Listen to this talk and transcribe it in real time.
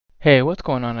Hey, what's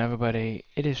going on everybody?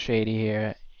 It is Shady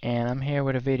here, and I'm here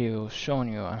with a video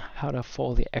showing you on how to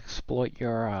fully exploit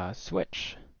your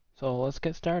Switch. So let's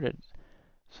get started.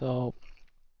 So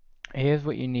here's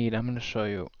what you need. I'm going to show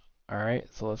you.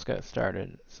 Alright, so let's get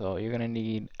started. So you're going to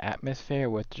need Atmosphere,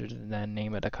 which is the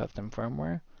name of the custom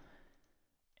firmware.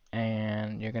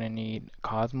 And you're going to need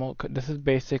Cosmo. This is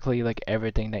basically like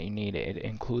everything that you need. It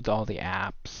includes all the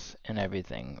apps and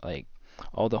everything. Like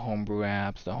all the homebrew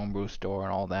apps, the homebrew store,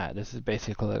 and all that. This is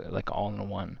basically like all in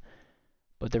one.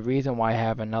 But the reason why I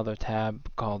have another tab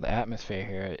called Atmosphere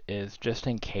here is just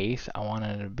in case I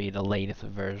wanted it to be the latest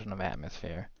version of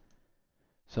Atmosphere.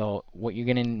 So what you're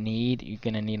gonna need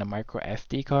a micro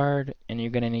SD card, and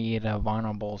you're gonna need a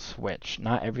vulnerable switch.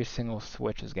 Not every single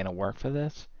switch is gonna work for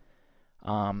this.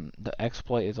 The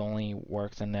exploit is only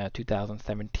works in the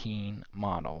 2017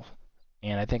 model,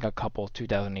 and I think a couple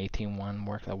 2018 one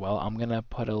works as well. I'm gonna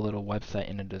put a little website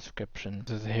in the description.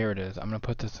 Here it is. I'm gonna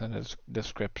put this in the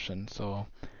description. So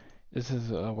this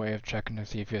is a way of checking to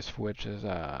see if your switch is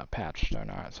patched or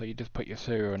not. So you just put your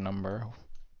serial number,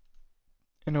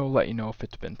 and it'll let you know if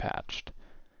it's been patched.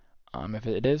 If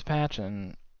it is patched,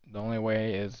 and the only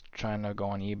way is trying to go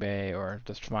on eBay or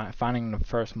just finding the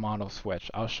first model switch.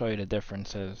 I'll show you the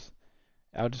differences.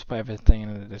 I'll just put everything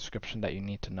in the description that you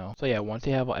need to know. So yeah, once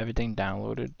you have everything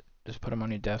downloaded, just put them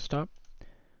on your desktop.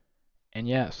 And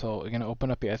yeah, so you're gonna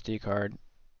open up your SD card.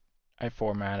 I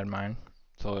formatted mine,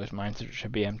 so mine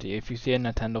should be empty. If you see a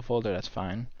Nintendo folder, that's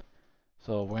fine.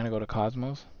 So we're gonna go to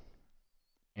Cosmos,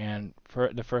 and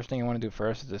for the first thing you want to do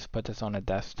first is just put this on a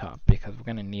desktop because we're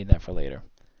gonna need that for later.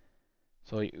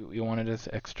 So you want to just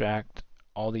extract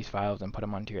all these files and put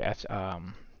them onto your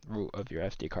root of your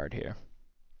SD card here.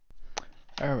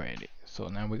 Alrighty, so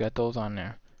now we got those on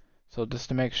there. So just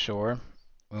to make sure,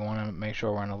 we want to make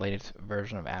sure we're on the latest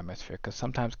version of Atmosphere, because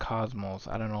sometimes Cosmos,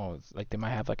 I don't know, it's like they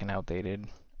might have like an outdated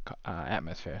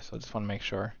Atmosphere. So just want to make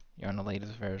sure you're on the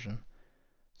latest version.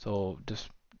 So just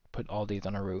put all these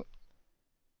on a root.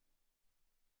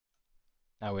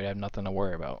 Now we have nothing to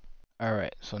worry about.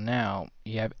 Alright, so now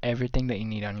you have everything that you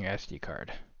need on your SD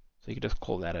card. So you can just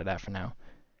close out of that for now.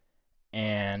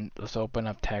 And let's open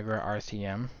up Tegra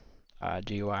RCM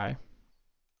GUI.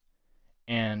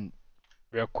 And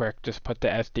real quick, just put the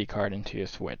SD card into your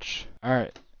switch.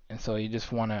 Alright, and so you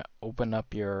just want to open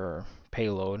up your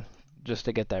payload just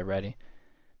to get that ready.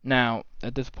 Now,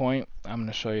 at this point, I'm going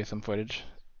to show you some footage.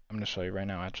 I'm going to show you right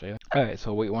now, actually. Alright,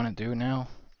 so what you want to do now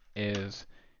is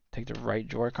take the right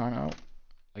Joy-Con out,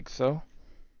 like so.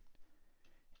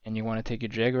 And you want to take your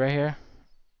jig right here,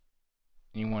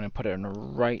 and you want to put it on the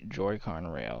right Joy-Con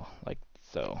rail, like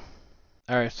so.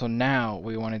 Alright, so now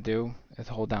what you want to do is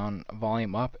hold down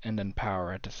volume up and then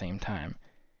power at the same time.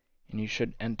 And you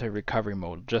should enter recovery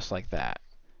mode just like that.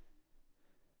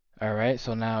 Alright,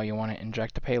 so now you want to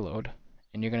inject the payload,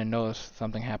 and you're going to notice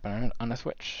something happen on the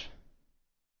switch.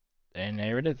 And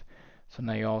there it is. So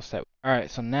now you're all set.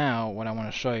 Alright, so now what I want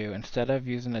to show you, instead of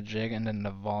using the jig and then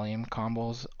the volume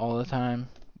combos all the time,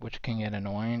 which can get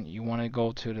annoying, you want to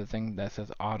go to the thing that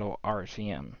says auto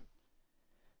RCM.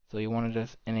 So you want to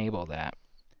just enable that.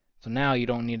 So now you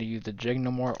don't need to use the jig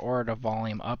no more or the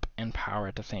volume up and power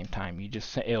at the same time.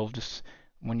 It'll just,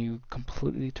 when you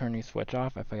completely turn your switch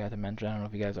off, I forgot to mention, I don't know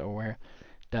if you guys are aware,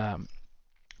 the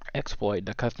exploit,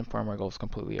 the custom firmware goes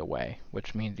completely away,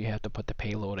 which means you have to put the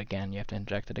payload again, you have to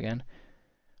inject it again.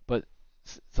 But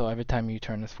so every time you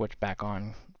turn the switch back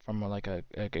on from like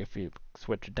if your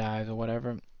switch dies or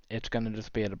whatever, it's gonna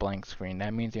just be at a blank screen.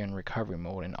 That means you're in recovery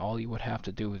mode, and all you would have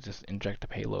to do is just inject the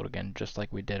payload again, just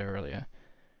like we did earlier.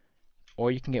 Or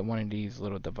you can get one of these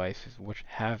little devices which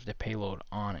have the payload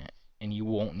on it, and you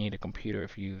won't need a computer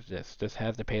if you use this. This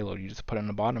has the payload. You just put it on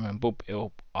the bottom, and boop,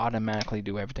 it'll automatically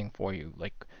do everything for you.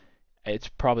 Like, it's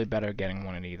probably better getting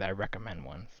one of these. I recommend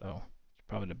one. So it's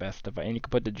probably the best device. And you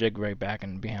can put the jig right back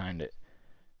and behind it,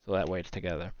 so that way it's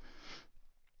together.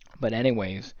 But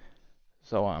anyways,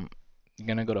 so you're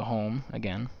gonna go to home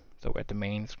again. So we're at the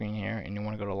main screen here, and you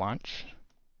want to go to launch,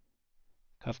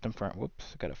 custom firmware.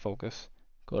 Whoops, gotta focus.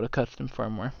 Go to custom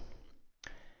firmware,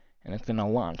 and it's gonna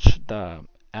launch the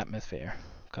Atmosphere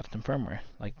custom firmware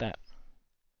like that.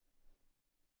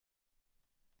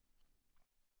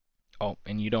 Oh,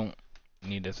 and you don't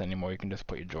need this anymore. You can just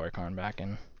put your Joy-Con back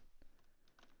in,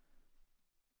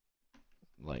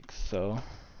 like so.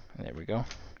 There we go.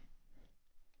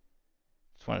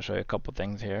 Just want to show you a couple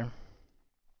things here.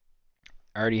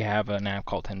 I already have an app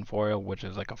called Tinfoil, which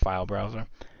is like a file browser.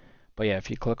 But yeah, if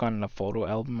you click on the photo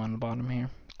album on the bottom here,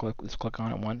 just click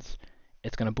on it once.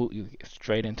 It's gonna boot you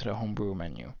straight into the homebrew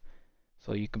menu.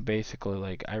 So you can basically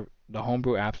like the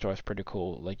Homebrew App Store is pretty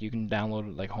cool. Like you can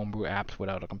download like Homebrew apps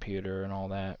without a computer and all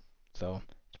that. So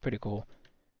it's pretty cool.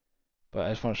 But I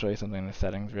just want to show you something in the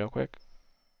settings real quick.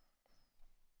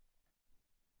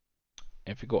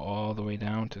 If you go all the way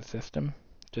down to system,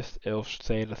 just it'll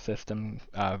say the system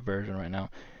version right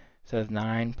now. It says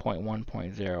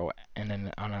 9.1.0, and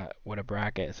then on a with a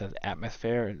bracket it says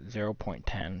Atmosphere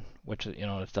 0.10, which is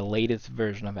it's the latest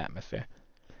version of Atmosphere.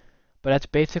 But that's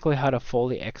basically how to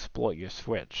fully exploit your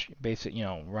Switch.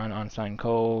 Run unsigned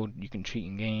code. You can cheat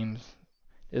in games.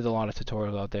 There's a lot of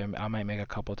tutorials out there. I might make a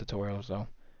couple of tutorials though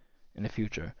in the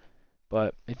future.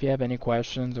 But if you have any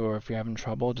questions or if you're having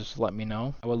trouble, just let me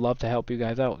know. I would love to help you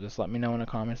guys out. Just let me know in the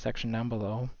comment section down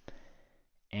below.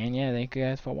 And yeah, thank you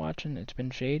guys for watching. It's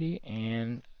been Shady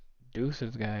and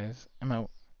deuces, guys. I'm out.